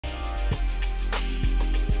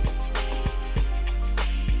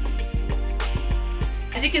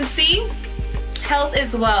As you can see, health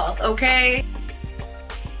is wealth, okay?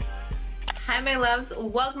 Hi my loves,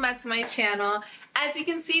 welcome back to my channel. As you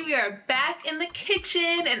can see, we are back in the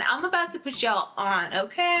kitchen and I'm about to put y'all on,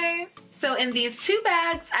 okay? So in these two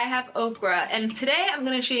bags, I have okra, and today I'm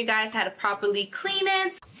gonna show you guys how to properly clean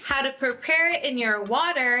it, how to prepare it in your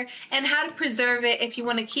water, and how to preserve it if you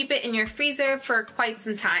wanna keep it in your freezer for quite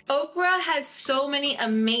some time. Okra has so many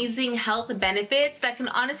amazing health benefits that can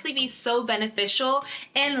honestly be so beneficial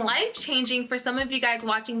and life-changing for some of you guys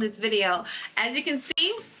watching this video. As you can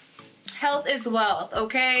see, health is wealth,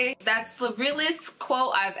 okay? That's the realest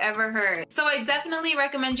quote I've ever heard. So I definitely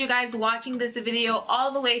recommend you guys watching this video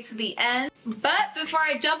all the way to the end. But before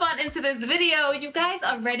I jump on into this video, you guys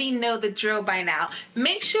already know the drill by now.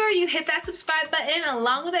 Make sure you hit that subscribe button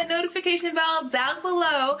along with that notification bell down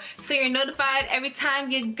below so you're notified every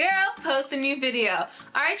time your girl posts a new video.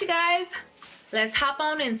 Alright you guys, let's hop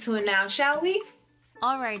on into it now, shall we?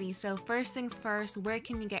 Alrighty, so first things first, where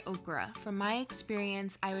can we get okra? From my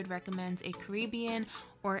experience, I would recommend a Caribbean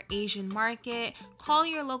or Asian market. Call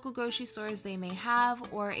your local grocery stores, they may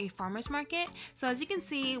have, or a farmer's market. So as you can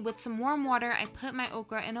see, with some warm water, I put my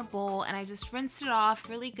okra in a bowl and I just rinsed it off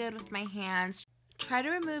really good with my hands. Try to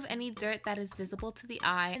remove any dirt that is visible to the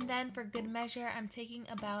eye. And then for good measure, I'm taking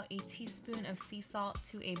about a teaspoon of sea salt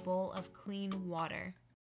to a bowl of clean water.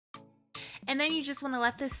 And then you just want to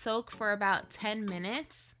let this soak for about 10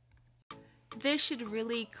 minutes. This should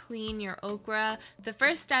really clean your okra. The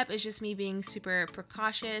first step is just me being super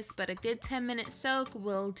precautious, but a good 10-minute soak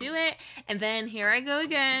will do it. And then here I go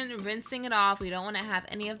again, rinsing it off. We don't want to have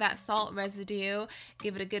any of that salt residue.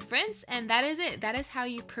 Give it a good rinse, and that is it. That is how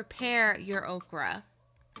you prepare your okra.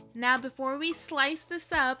 Now before we slice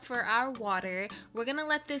this up for our water, we're gonna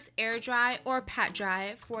let this air dry or pat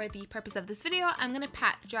dry. For the purpose of this video, I'm gonna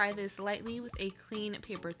pat dry this lightly with a clean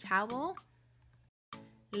paper towel.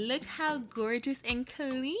 Look how gorgeous and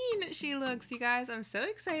clean she looks, you guys. I'm so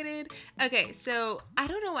excited. Okay, so I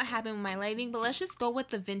don't know what happened with my lighting, but let's just go with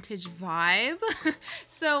the vintage vibe.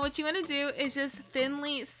 So what you wanna do is just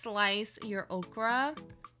thinly slice your okra.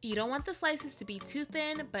 You don't want the slices to be too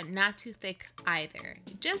thin, but not too thick either.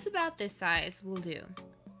 Just about this size will do.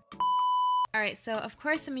 Alright, so of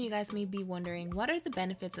course some of you guys may be wondering, what are the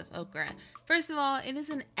benefits of okra? First of all, it is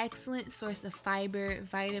an excellent source of fiber,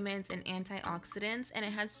 vitamins, and antioxidants, and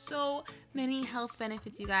it has so many health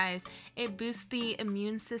benefits, you guys. It boosts the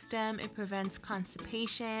immune system, it prevents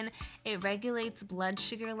constipation, it regulates blood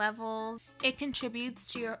sugar levels, it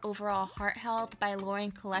contributes to your overall heart health by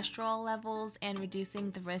lowering cholesterol levels and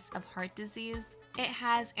reducing the risk of heart disease. It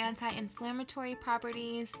has anti-inflammatory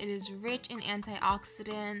properties, it is rich in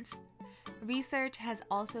antioxidants. Research has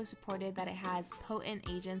also supported that it has potent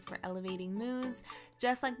agents for elevating moods.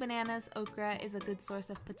 Just like bananas, okra is a good source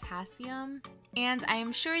of potassium. And I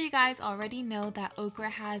am sure you guys already know that okra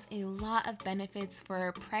has a lot of benefits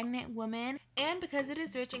for pregnant women. And because it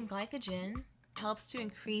is rich in glycogen, helps to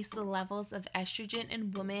increase the levels of estrogen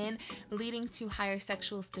in women, leading to higher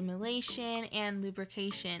sexual stimulation and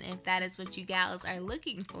lubrication, if that is what you gals are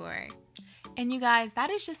looking for. And you guys, that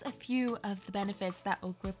is just a few of the benefits that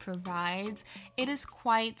okra provides. It is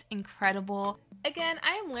quite incredible. Again,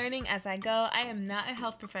 I am learning as I go. I am not a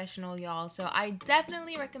health professional, y'all, so I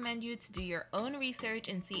definitely recommend you to do your own research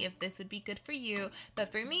and see if this would be good for you.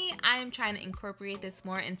 But for me, I am trying to incorporate this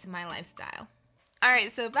more into my lifestyle.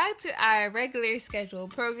 Alright, so back to our regular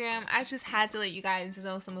scheduled program. I just had to let you guys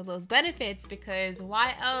know some of those benefits, because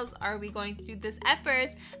why else are we going through this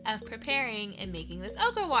effort of preparing and making this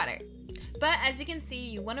okra water? But as you can see,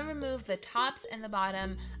 you want to remove the tops and the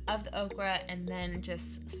bottom of the okra and then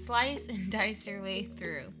just slice and dice your way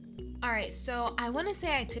through. Alright, so I want to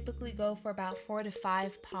say I typically go for about 4 to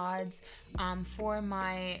 5 pods for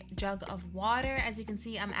my jug of water. As you can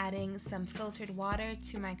see, I'm adding some filtered water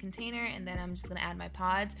to my container, and then I'm just going to add my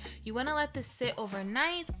pods. You want to let this sit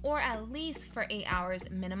overnight, or at least for 8 hours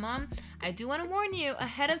minimum. I do want to warn you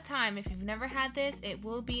ahead of time, if you've never had this, it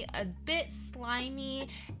will be a bit slimy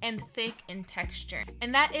and thick in texture.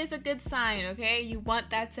 And that is a good sign, okay? You want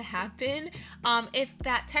that to happen. If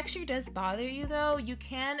that texture does bother you though, you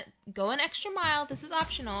can go an extra mile. This is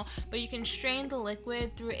optional, but you can strain the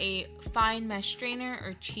liquid through a fine mesh strainer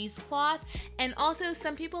or cheesecloth. And also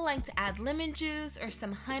some people like to add lemon juice or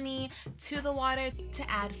some honey to the water to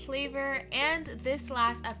add flavor, and this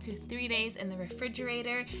lasts up to 3 days in the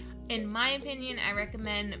refrigerator. In my opinion, I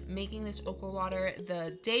recommend making this okra water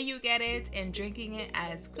the day you get it and drinking it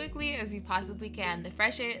as quickly as you possibly can. The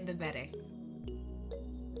fresher, the better.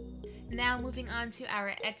 Now moving on to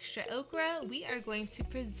our extra okra, we are going to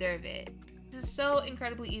preserve it. This is so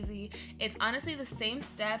incredibly easy. It's honestly the same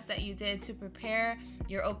steps that you did to prepare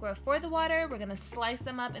your okra for the water. We're gonna slice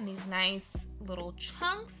them up in these nice little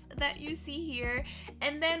chunks that you see here,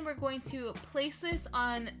 and then we're going to place this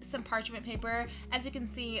on some parchment paper. As you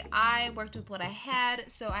can see, I worked with what I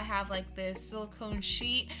had, so I have like this silicone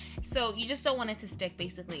sheet, so you just don't want it to stick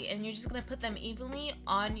basically, and you're just gonna put them evenly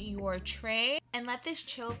on your tray and let this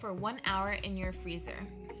chill for 1 hour in your freezer.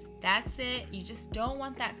 That's it. You just don't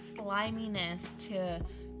want that sliminess to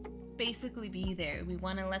basically be there. We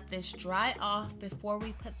want to let this dry off before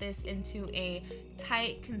we put this into a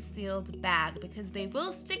tight concealed bag, because they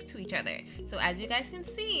will stick to each other. So as you guys can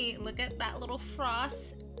see, look at that little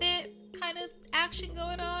frost bit kind of action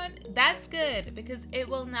going on. That's good because it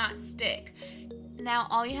will not stick. Now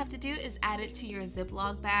all you have to do is add it to your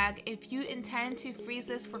Ziploc bag. If you intend to freeze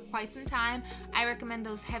this for quite some time, I recommend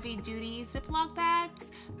those heavy duty Ziploc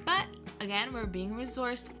bags. But again, we're being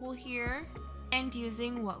resourceful here and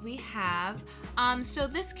using what we have. So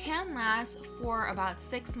this can last for about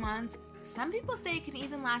 6 months. Some people say it can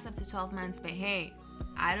even last up to 12 months, but hey,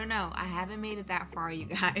 I don't know. I haven't made it that far, you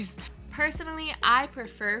guys. Personally, I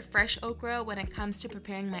prefer fresh okra when it comes to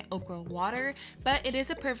preparing my okra water, but it is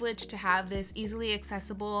a privilege to have this easily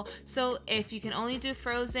accessible. So if you can only do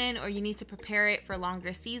frozen, or you need to prepare it for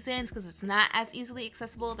longer seasons because it's not as easily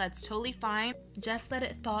accessible, that's totally fine. Just let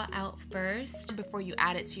it thaw out first before you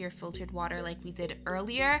add it to your filtered water like we did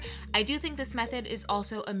earlier. I do think this method is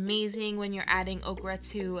also amazing when you're adding okra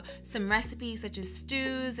to some recipes such as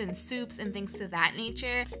stews and soups and things to that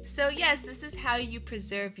nature. So yes, this is how you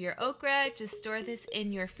preserve your okra. Just store this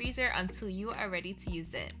in your freezer until you are ready to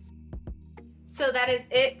use it. So that is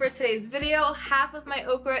it for today's video. Half of my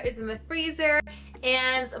okra is in the freezer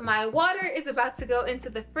and my water is about to go into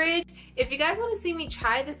the fridge. If you guys want to see me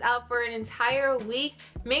try this out for an entire week,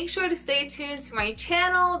 make sure to stay tuned to my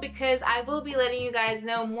channel, because I will be letting you guys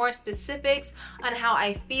know more specifics on how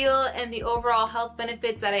I feel and the overall health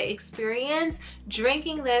benefits that I experience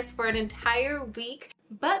drinking this for an entire week.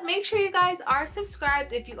 But make sure you guys are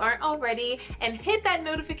subscribed if you aren't already, and hit that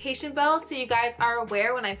notification bell so you guys are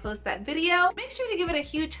aware when I post that video. Make sure to give it a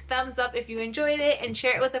huge thumbs up if you enjoyed it, and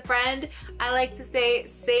share it with a friend. I like to say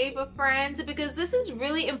save a friend, because this is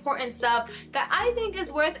really important stuff that I think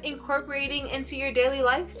is worth incorporating into your daily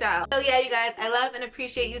lifestyle. So yeah, you guys, I love and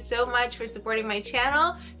appreciate you so much for supporting my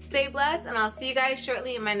channel. Stay blessed, and I'll see you guys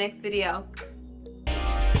shortly in my next video.